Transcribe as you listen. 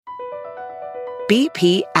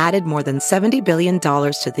BP added more than $70 billion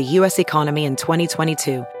to the U.S. economy in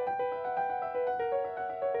 2022.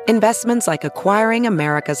 Investments like acquiring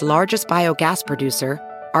America's largest biogas producer,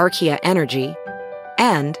 Archaea Energy,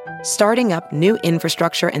 and starting up new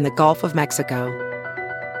infrastructure in the Gulf of Mexico.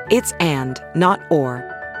 It's and, not or.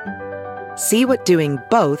 See what doing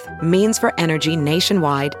both means for energy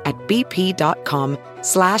nationwide at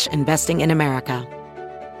bp.com/investing in America.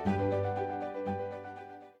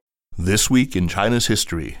 This week in China's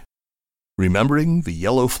history, remembering the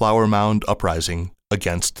Yellow Flower Mound Uprising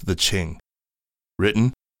against the Qing.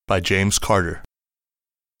 Written by James Carter.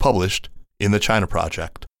 Published in the China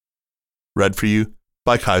Project. Read for you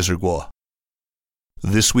by Kaiser Guo.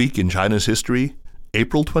 This week in China's history,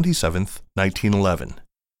 April 27th, 1911.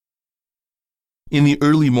 In the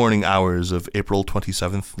early morning hours of April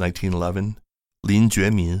 27th, 1911, Lin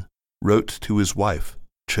Juemin wrote to his wife,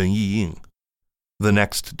 Chen Yiying. The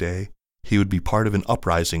next day, he would be part of an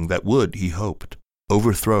uprising that would, he hoped,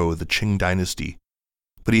 overthrow the Qing dynasty,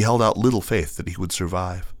 but he held out little faith that he would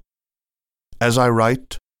survive. As I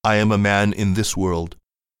write, I am a man in this world.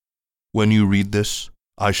 When you read this,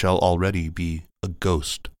 I shall already be a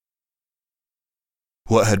ghost.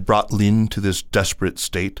 What had brought Lin to this desperate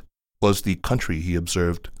state was the country, he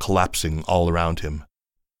observed, collapsing all around him.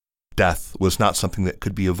 Death was not something that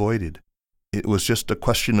could be avoided. It was just a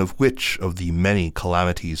question of which of the many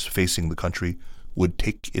calamities facing the country would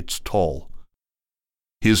take its toll.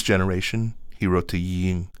 His generation, he wrote to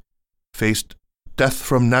Yiying, faced death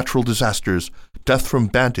from natural disasters, death from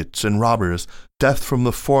bandits and robbers, death from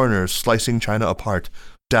the foreigners slicing China apart,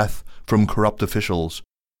 death from corrupt officials.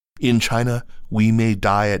 In China, we may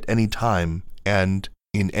die at any time and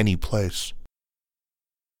in any place.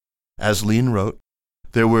 As Lin wrote,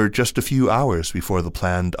 there were just a few hours before the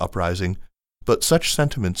planned uprising, but such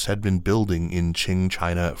sentiments had been building in Qing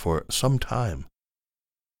China for some time.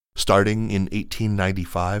 Starting in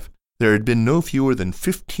 1895, there had been no fewer than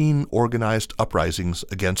 15 organized uprisings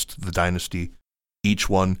against the dynasty, each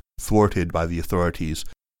one thwarted by the authorities,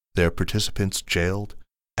 their participants jailed,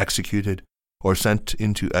 executed, or sent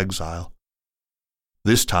into exile.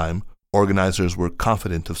 This time, organizers were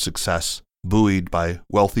confident of success, buoyed by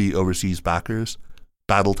wealthy overseas backers,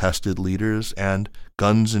 battle-tested leaders, and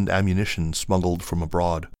guns and ammunition smuggled from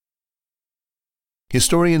abroad.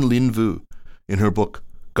 Historian Lin Wu, in her book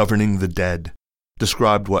Governing the Dead,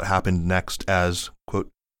 described what happened next as, quote,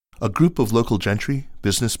 a group of local gentry,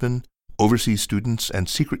 businessmen, overseas students, and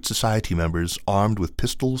secret society members armed with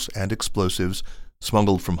pistols and explosives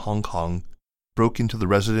smuggled from Hong Kong broke into the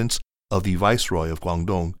residence of the Viceroy of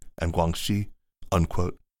Guangdong and Guangxi,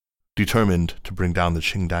 unquote, determined to bring down the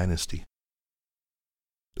Qing dynasty.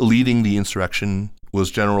 Leading the insurrection was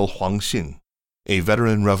General Huang Xing, a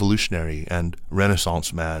veteran revolutionary and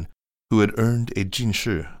Renaissance man who had earned a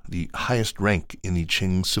Jinshi, the highest rank in the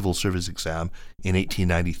Qing civil service exam, in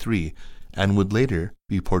 1893, and would later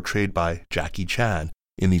be portrayed by Jackie Chan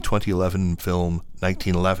in the 2011 film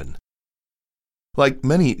 1911. Like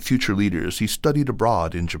many future leaders, he studied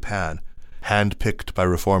abroad in Japan, hand-picked by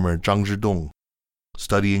reformer Zhang Zhidong,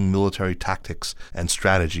 studying military tactics and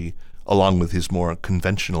strategy along with his more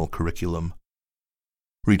conventional curriculum.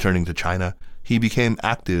 Returning to China, he became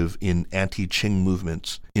active in anti-Qing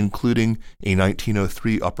movements, including a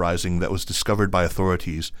 1903 uprising that was discovered by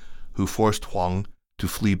authorities who forced Huang to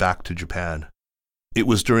flee back to Japan. It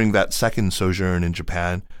was during that second sojourn in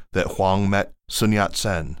Japan that Huang met Sun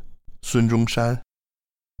Yat-sen, Sun Zhongshan.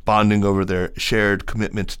 Bonding over their shared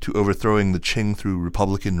commitment to overthrowing the Qing through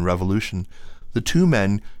Republican revolution, the two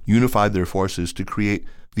men unified their forces to create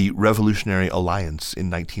the Revolutionary Alliance in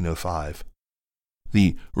 1905.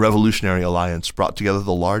 The Revolutionary Alliance brought together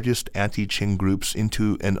the largest anti-Qing groups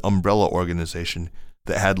into an umbrella organization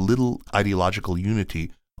that had little ideological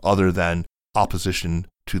unity other than opposition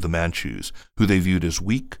to the Manchus, who they viewed as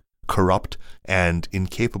weak, corrupt, and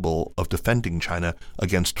incapable of defending China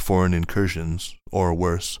against foreign incursions, or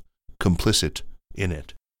worse, complicit in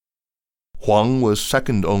it. Huang was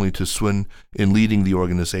second only to Sun in leading the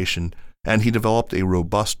organization, and he developed a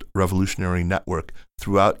robust revolutionary network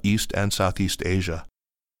throughout East and Southeast Asia.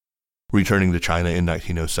 Returning to China in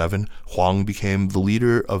 1907, Huang became the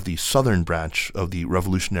leader of the southern branch of the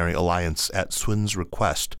Revolutionary Alliance at Sun's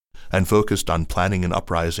request and focused on planning an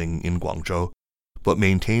uprising in Guangzhou, but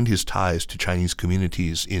maintained his ties to Chinese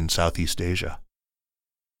communities in Southeast Asia.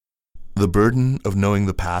 The burden of knowing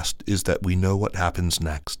the past is that we know what happens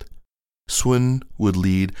next. Sun would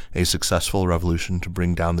lead a successful revolution to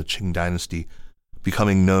bring down the Qing dynasty,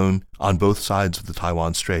 becoming known on both sides of the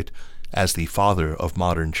Taiwan Strait as the father of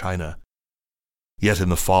modern China. Yet in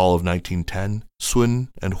the fall of 1910, Sun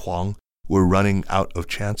and Huang were running out of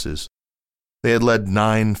chances. They had led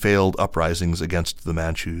 9 failed uprisings against the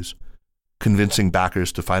Manchus. Convincing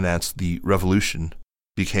backers to finance the revolution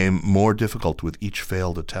became more difficult with each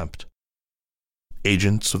failed attempt.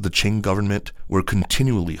 Agents of the Qing government were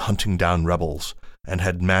continually hunting down rebels and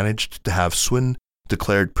had managed to have Sun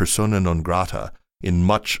declared persona non grata in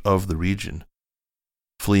much of the region.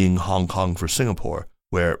 Fleeing Hong Kong for Singapore,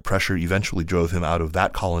 where pressure eventually drove him out of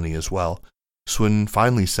that colony as well, Sun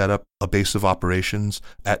finally set up a base of operations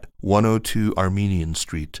at 102 Armenian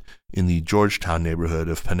Street in the Georgetown neighborhood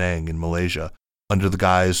of Penang in Malaysia under the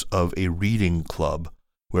guise of a reading club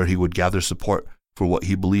where he would gather support for what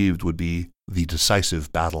he believed would be the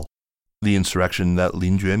decisive battle, the insurrection that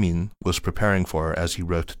Lin Juemin was preparing for, as he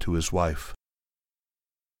wrote to his wife.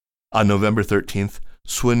 On November 13th,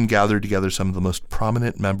 Sun gathered together some of the most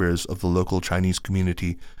prominent members of the local Chinese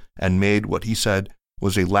community and made what he said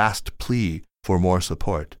was a last plea for more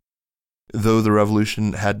support. Though the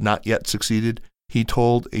revolution had not yet succeeded, he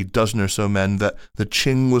told a dozen or so men that the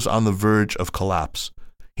Qing was on the verge of collapse.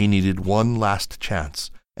 He needed one last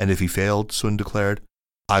chance, and if he failed, Sun declared,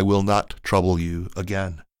 "I will not trouble you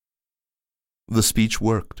again." The speech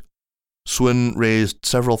worked. Sun raised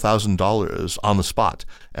several $1,000s on the spot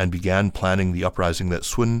and began planning the uprising that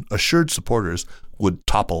Sun assured supporters would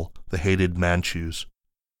topple the hated Manchus.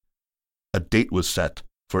 A date was set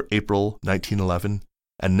for April 1911,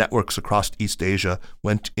 and networks across East Asia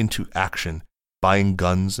went into action, buying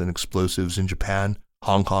guns and explosives in Japan,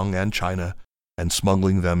 Hong Kong, and China, and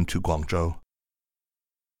smuggling them to Guangzhou.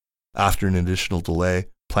 After an additional delay,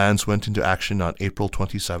 plans went into action on April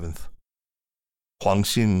 27th. Huang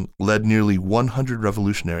Xing led nearly 100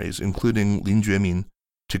 revolutionaries, including Lin Juemin,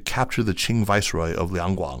 to capture the Qing viceroy of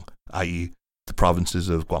Liangguang, i.e., the provinces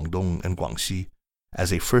of Guangdong and Guangxi,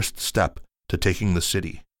 as a first step to taking the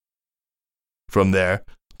city. From there,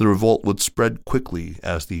 the revolt would spread quickly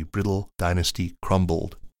as the brittle dynasty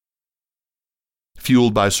crumbled.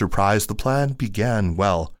 Fueled by surprise, the plan began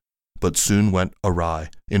well, but soon went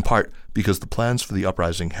awry, in part because the plans for the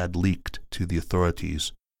uprising had leaked to the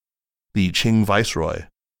authorities. The Qing viceroy,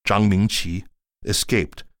 Zhang Mingqi,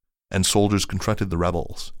 escaped, and soldiers confronted the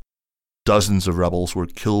rebels. Dozens of rebels were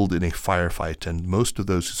killed in a firefight, and most of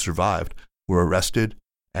those who survived were arrested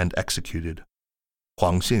and executed.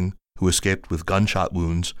 Huang Xing, who escaped with gunshot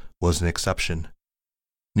wounds, was an exception.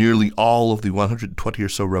 Nearly all of the 120 or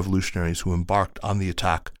so revolutionaries who embarked on the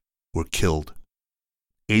attack were killed.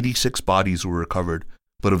 86 bodies were recovered,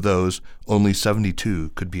 but of those, only 72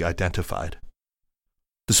 could be identified.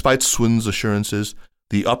 Despite Sun's assurances,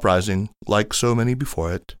 the uprising, like so many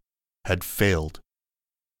before it, had failed.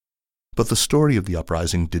 But the story of the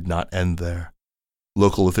uprising did not end there.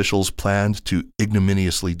 Local officials planned to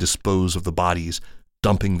ignominiously dispose of the bodies,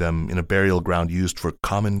 dumping them in a burial ground used for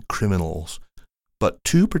common criminals. But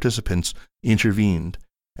 2 participants intervened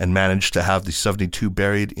and managed to have the 72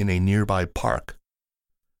 buried in a nearby park.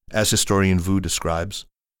 As historian Wu describes,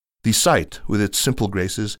 the site, with its simple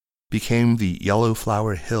graces, became the Yellow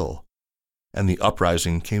Flower Hill, and the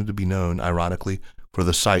uprising came to be known, ironically, for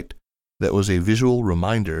the site that was a visual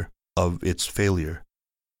reminder of its failure.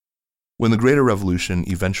 When the Greater Revolution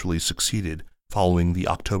eventually succeeded, following the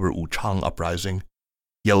October Wuchang uprising,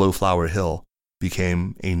 Yellow Flower Hill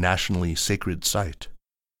became a nationally sacred site.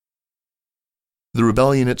 The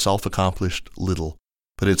rebellion itself accomplished little,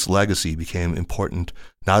 but its legacy became important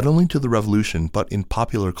not only to the revolution but in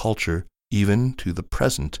popular culture, even to the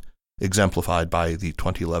present, exemplified by the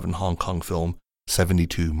 2011 Hong Kong film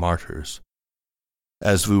 72 Martyrs.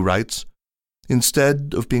 As Wu writes,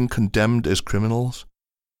 instead of being condemned as criminals,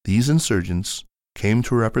 these insurgents came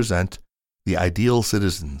to represent the ideal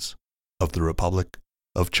citizens of the Republic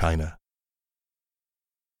of China.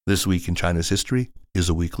 This Week in China's History is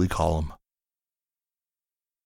a weekly column.